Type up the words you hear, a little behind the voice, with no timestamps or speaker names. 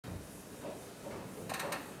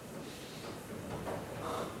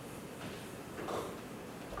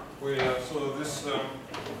So this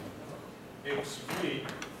X3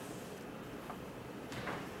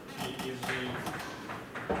 is the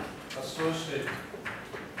associated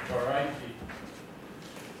variety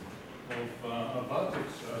of a vertex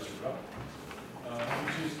algebra,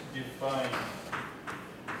 which is defined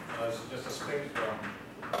as just a spectrum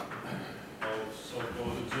of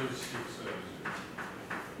so-called juristic algebra.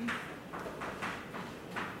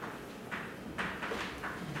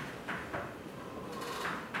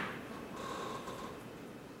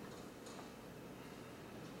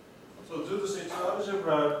 So juristic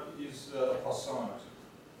algebra is a Poisson algebra.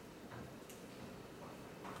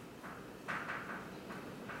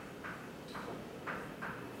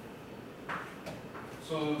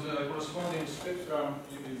 So the corresponding spectrum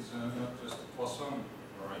is not just a Poisson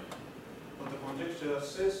variety. But the conjecture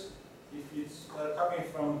says if it's coming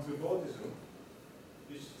from two Buddhism,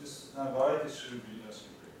 this variety should be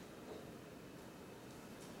secret.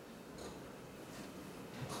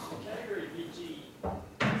 Category BG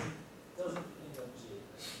doesn't end on G.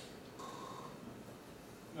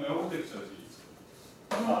 No, objects are G.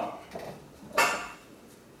 Ah.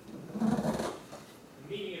 The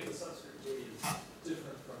meaning of the subscript G is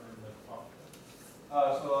different from in the pop. I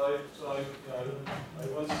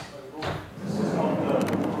wrote this is not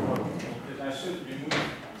that I should remove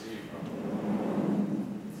G from.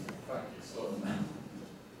 Thank you.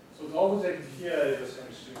 So the object here is the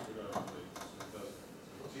same singular object. So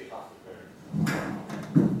G half pair.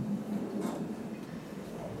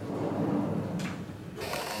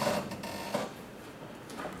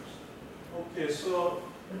 Okay, so.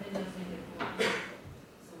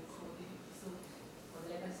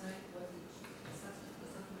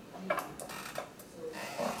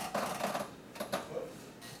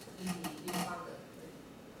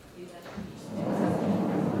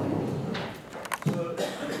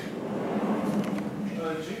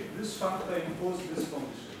 This factor imposes this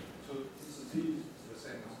condition. So this G is the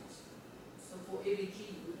same as this. So for every G,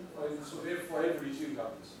 So for every G you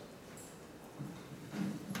have this.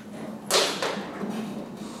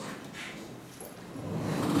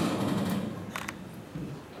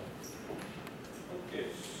 Okay.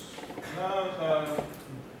 Now I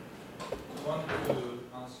want to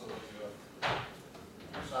answer your.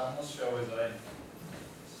 So I'm not sure whether I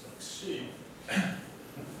succeed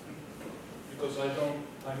because I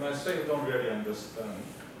myself don't really understand.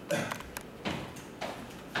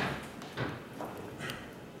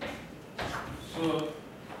 So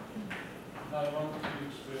I want to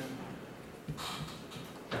explain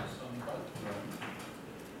some background.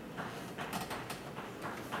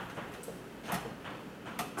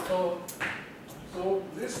 So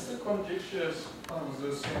these two conjectures have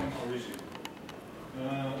the same origin.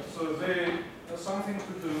 So they have something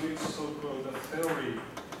to do with so-called the theory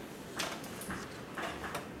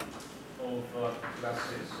of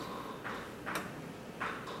classes.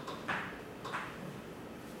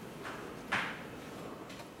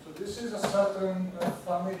 So this is a certain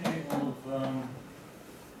family of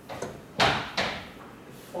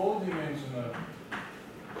four-dimensional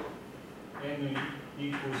n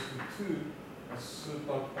equals to 2 as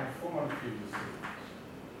super-conformal field theories.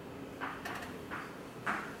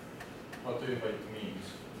 Whatever it means.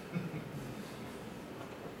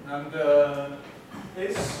 And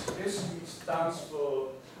S stands for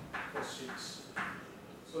 6.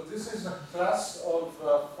 So this is a class of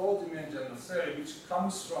four-dimensional theory which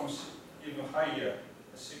comes from even higher,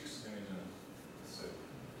 six-dimensional theory.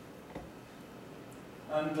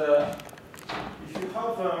 And if you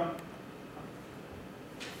have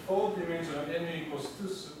four-dimensional n equals 2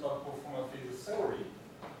 super-conformal field theory,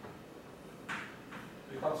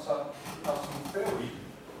 you have some theory,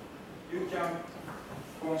 you can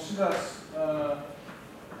consider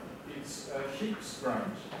its Higgs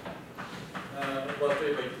branch,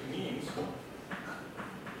 whatever it means,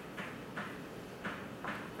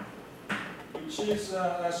 which is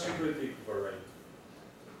a syncretic variety.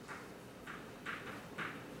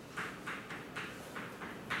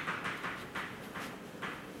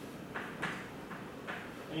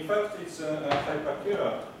 In fact, it's a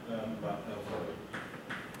hyperkiller variety.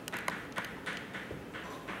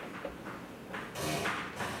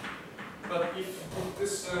 But if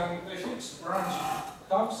this Higgs branch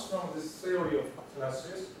comes from this theory of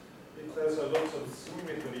classes, it has a lot of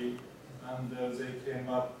symmetry, and they came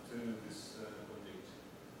up to this conjecture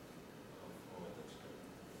of vertex.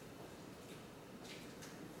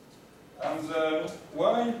 And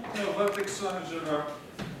why vertex algebra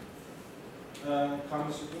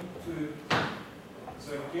comes into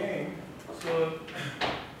the game? So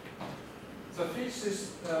the thesis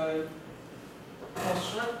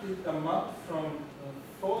constructed a map from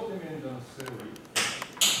four-dimensional theory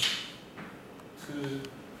to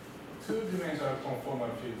two-dimensional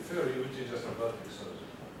conformal field theory, which is just a vertex algebra.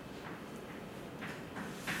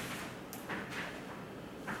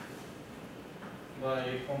 By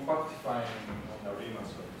compactifying on the Riemann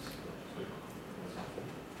surface.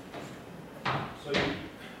 So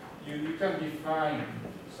you can define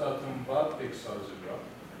certain vertex algebra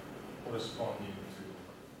corresponding to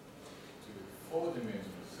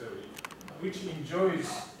four-dimensional theory, which enjoys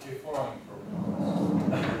the following properties.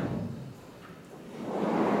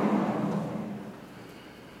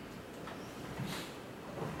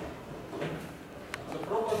 The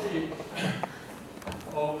property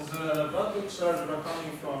of the vertex algebra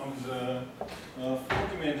coming from the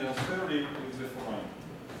four-dimensional theory is the following.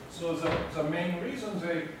 So the main reason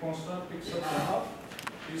they constructed such a map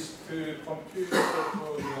is to compute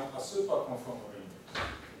so-called a superconformal index.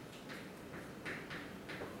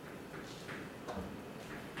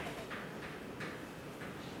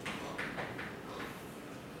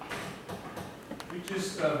 Which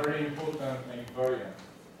is a very important invariant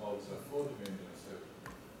of the four-dimensional theory.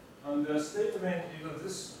 And the statement is that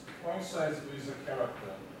this coincides with the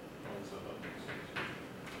character of the vertex.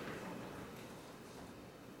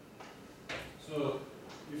 So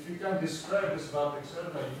if you can describe this vertex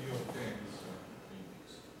algebra, you obtain this index.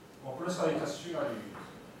 Of course, it has surely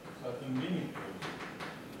certain limit.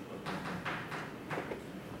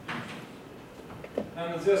 And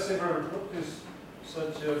there are several properties,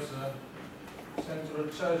 such as central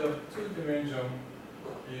charge of two dimension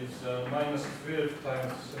is minus 12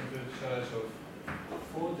 times central charge of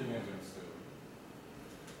four dimensions theory.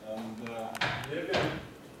 And level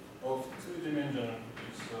of two dimension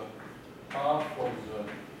is half of the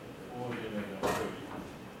four-dimensional theory.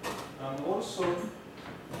 And also,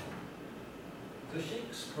 the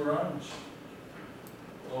Higgs branch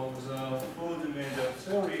of the four-dimensional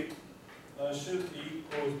theory should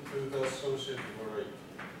equal to the associated rate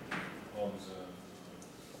of the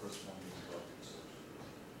corresponding vertex.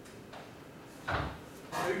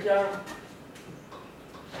 So you can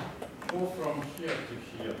go from here to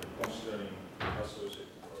here, considering associated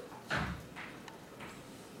rate.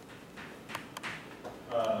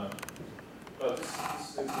 But this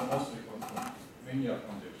is the most important linear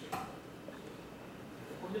conjecture.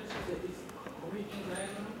 Conjecture is commuting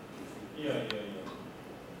diagonal? Yeah.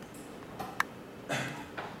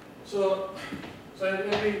 So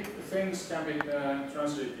every things can be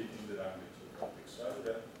translated in the language of vertex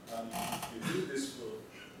algebra. And if you do this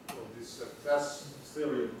for this class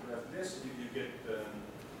theory of graphness, you get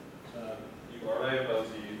you arrive at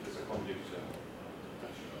the conjecture.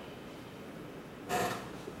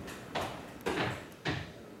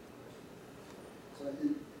 So the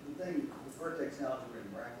thing with vertex algebra in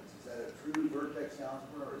brackets, is that a true vertex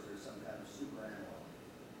algebra, or is there some kind of super analog?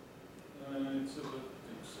 It's a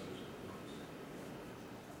vertex algebra.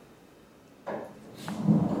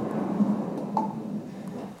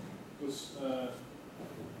 Because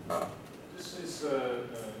this is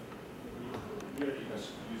really has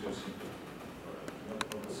user simple.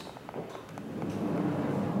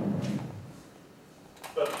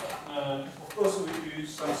 But of course, we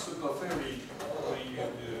use some super theory where you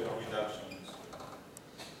do reductions.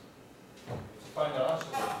 To find the answer.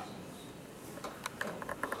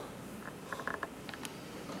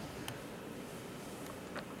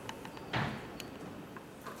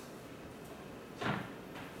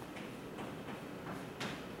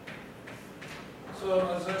 So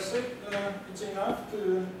as I said, it's enough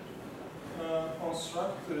to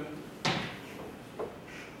construct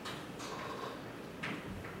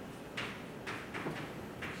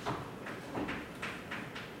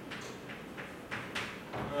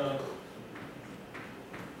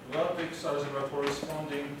vertex algebra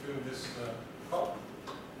corresponding to this cup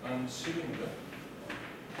and cylinder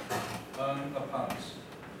and a pants,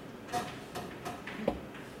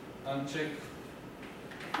 and check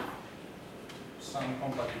some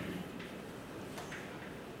compatibility.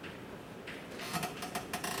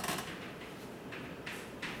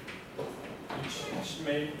 Which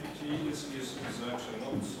is actually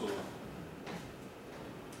not so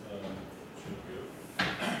trivial.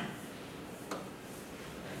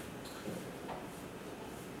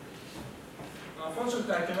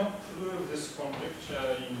 Unfortunately, I cannot prove this conjecture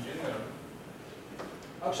in general.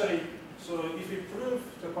 Actually, so if we prove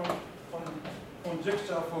the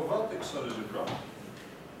conjecture for vertex algebra,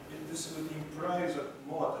 this would imply that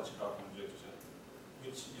more attached conjecture,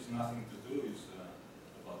 which is nothing to do with the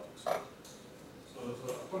vertex algebra. So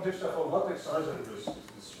the conjecture for vertex algebra is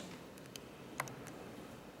this one.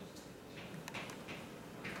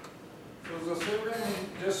 So the theory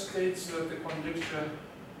states that the conjecture,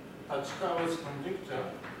 Arakawa's conjecture,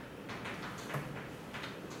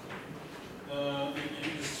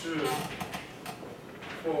 it is true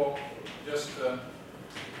for just A1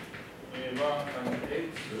 and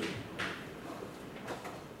A2.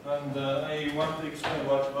 And I want to explain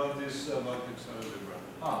what is Vertex algebra.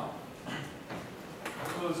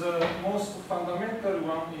 So the most fundamental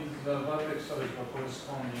one is the Vertex algebra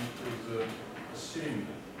corresponding to the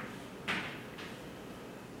cylinder.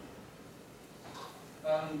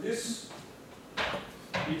 And this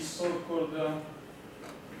is so-called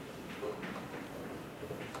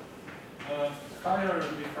higher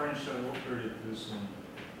differential operators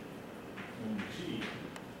in G.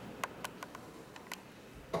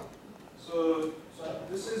 So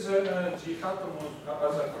this is a G hat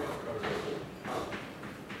as a critical result.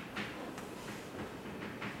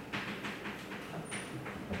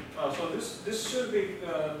 So this should be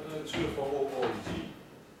true for all G,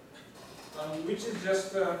 which is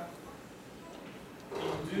just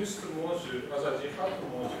induced module as a G hat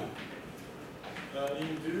module,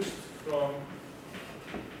 induced from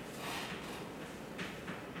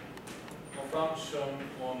a function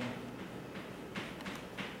on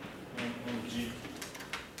G.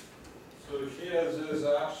 So here there's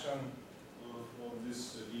an action of this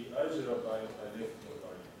algebra by left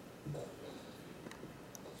by.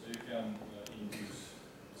 So you can induce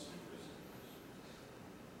this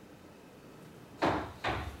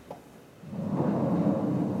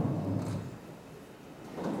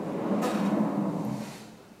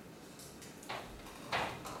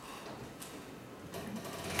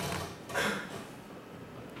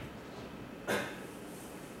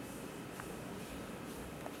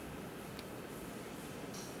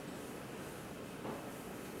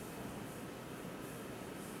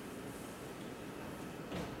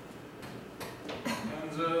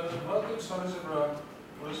the Vertex algebra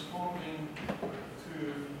corresponding to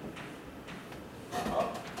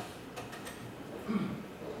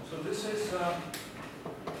so this is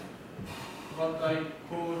what I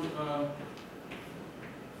call an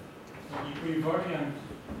equivariant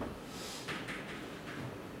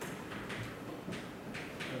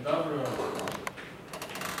double,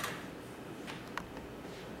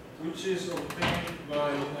 which is obtained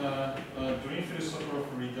by Green-Philosopher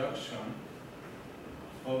reduction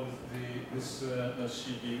of this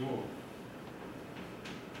CDO.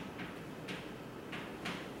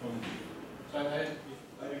 So I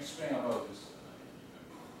explain about this.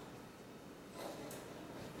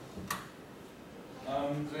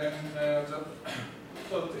 And then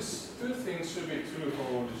so these two things should be true for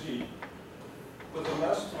all G. But the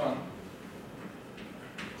last one,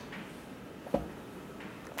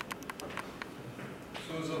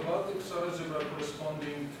 so the Vertex algebra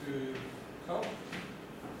corresponding to cup.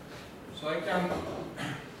 So I can,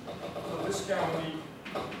 so this can be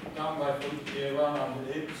done by A1 and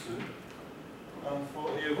A2. And for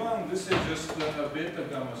A1, this is just a beta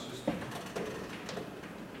gamma system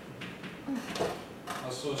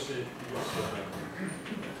associated with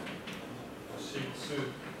C2,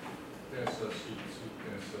 tensor C2,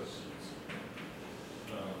 tensor C2.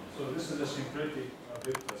 So this is a syncretic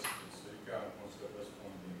vector space, so you can consider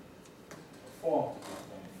corresponding form to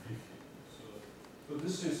corresponding free field. So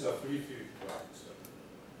this is a free field Vertex,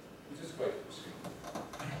 which is quite simple.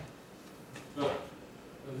 But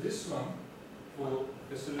this one, for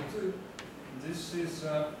SL2, this is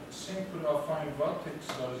a simple affine Vertex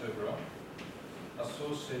algebra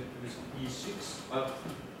associated with E6 at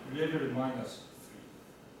level -3.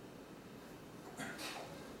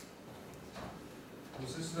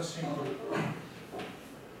 This is the simple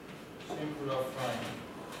affine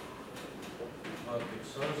Vertex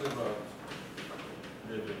algebra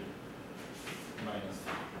level -3.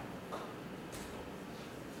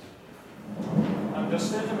 And the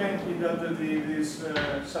statement is that this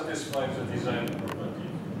satisfies the design property.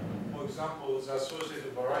 For example, the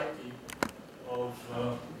associated variety of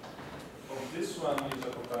this one is a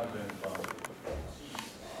cotangent boundary,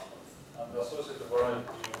 and the associated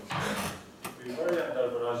variety of the invariant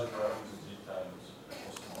algebra is G times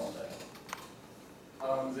cosmos.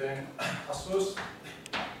 And then associated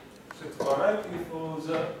variety for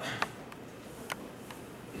the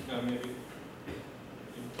maybe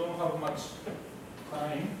you don't have much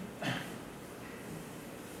time,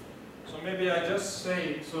 so maybe I just say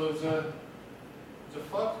so the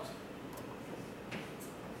fact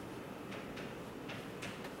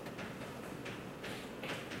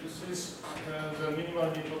this is the minimal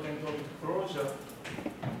nipotent orbit closure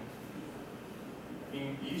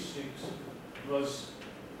in E6 was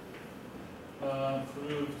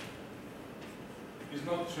proved is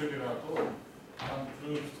not trivial at all. and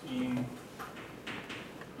proved in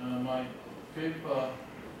my paper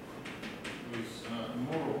with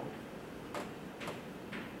Moro.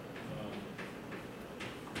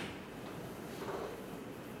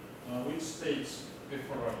 Which states the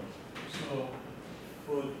following. So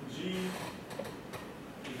for G,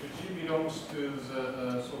 if G belongs to the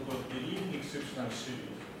so-called leading exceptional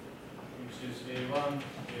series, which is A1,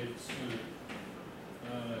 A2,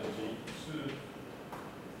 G2,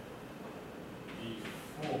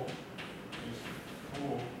 E4,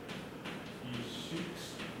 E4, E6,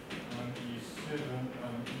 and E7,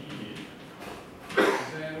 and E8,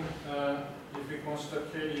 then if we consider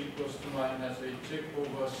K equals to minus a check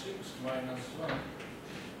over 6 minus 1,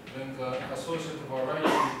 then the associated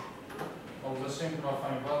variety of the simple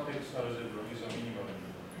affine vertex algebra is a minimal.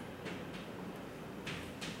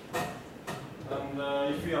 And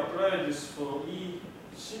if we apply this for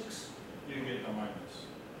E6, you get a minus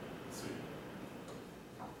 3.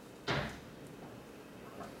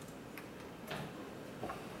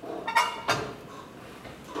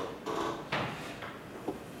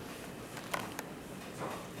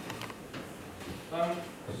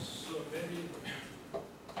 So maybe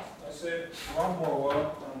I say one more word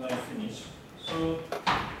and I finish. So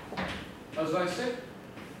as I said,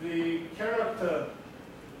 the character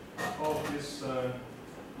of this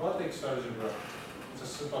vertex algebra is a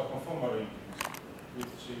superconformal infinity,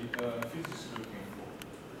 which physics is looking for.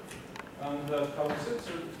 And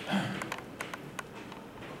Kawasaki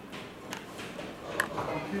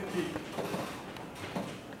computed.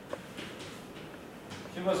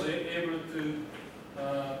 He was able to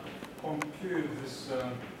compute this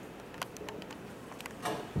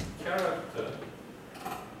character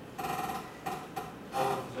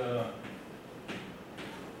of the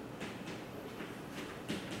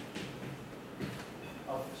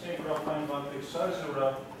simple affine vertex algebra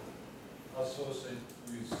associated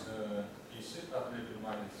with E6 at level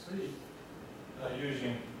 -3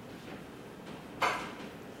 using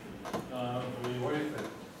weighted.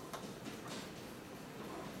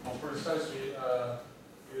 More precisely,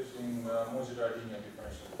 using modular linear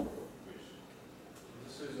differential equation.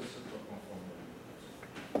 This is a superconformal,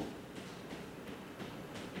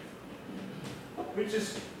 which is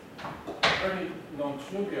very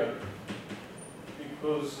non-trivial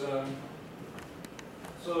because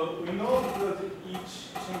so we know that each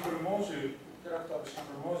simple module, character of a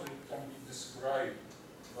simple module, can be described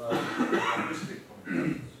by linguistic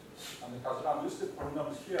polynomials, and the linguistic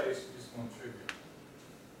polynomials here is non-trivial.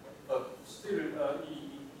 But still, it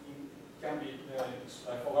can be,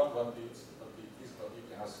 I forgot what it is, but you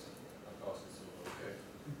can ask about it, so okay.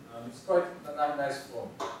 It's quite a nice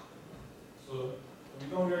form. So we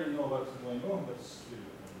don't really know what's going on, but still.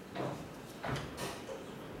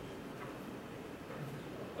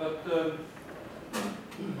 But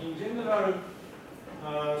in general,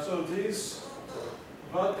 so this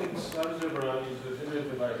vertex algebra is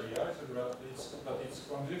generated by the algebra, but it's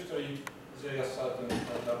conjecturally there are certain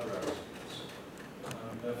Laplace.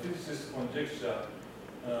 The physicists conjecture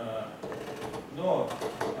know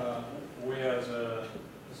where the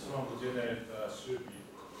strong generator should be,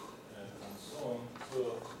 and so on. So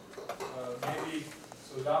maybe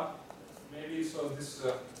this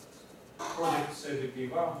project said the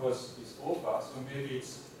V1 is over. So maybe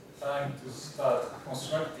it's time to start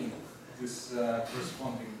constructing this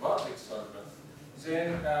corresponding vertex algebra. Then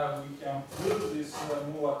we can prove this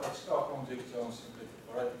more Arakawa conjecture on symplectic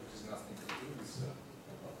variety, which is nothing to do with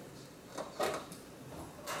vertex.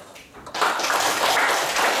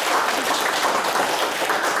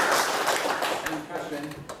 Any question?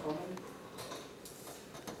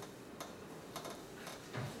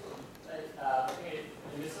 I think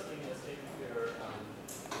I missed something in the statement here,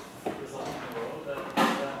 result in the world, that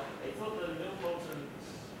I thought the nilpotent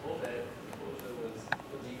orbit closure was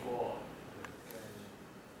G4.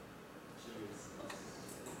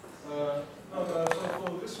 No, so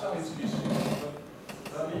for this one it's easy.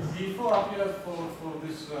 Before appeared for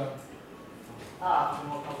this. It's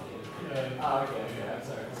more complicated. Okay, I'm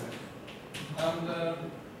sorry. And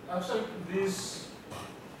actually, this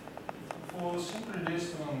for simply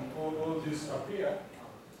based on all these appear,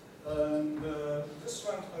 and this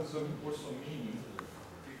one has also meaning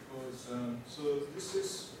because so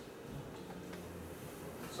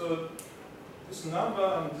this number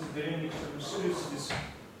and this dynamic series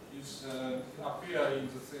is appear in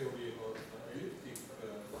the theory of elliptic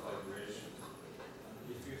fibration. And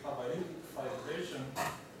if you have elliptic fibration,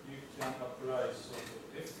 you can apply sort of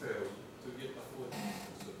F theory to get a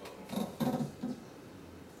coordinate superconformal.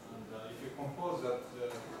 And if you compose that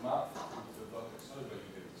map with the vertex algebra, you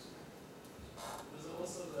get this. There's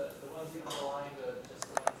also the ones you underline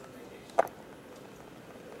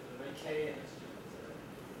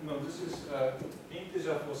no, this is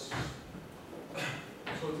integer for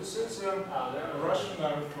so this is a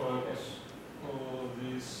rational for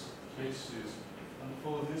these cases, and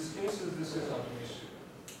for these cases this is admissible.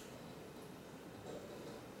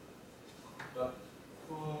 But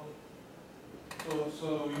so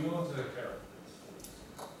we know the characters.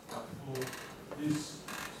 But for these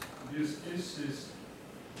cases,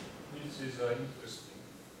 which is interesting,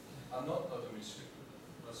 are not admissible,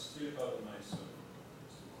 but still are nice.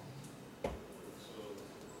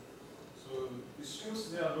 So it shows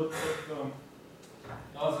there are lots of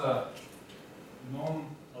other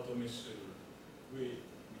non-admissible way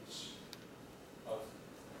which have.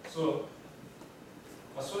 So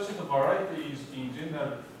associated variety is in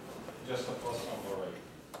general just a plus one variety.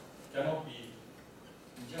 Cannot be,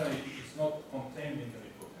 in general it's not contained in the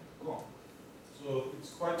nilpotent clone. So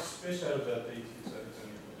it's quite special that it is a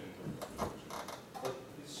nilpotent clone. But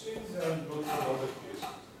it seems there are lots of other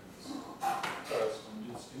cases.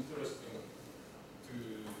 It's interesting to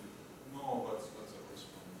know what's the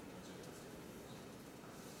corresponding.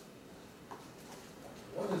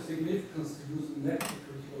 What is the significance to use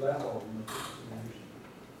metrical level in the simulation?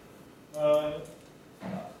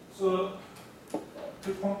 So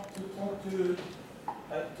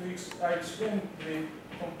I explain the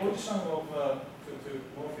composition of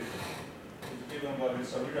morphism is given by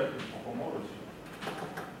this relative homology.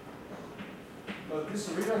 But this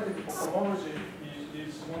relative homology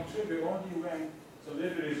is contributed only when the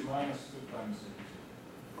level is minus 2 times it.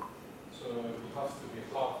 So it has to be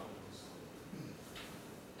half of this.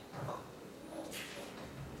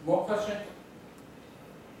 More question?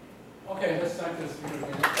 Okay, let's start this video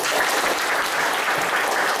again.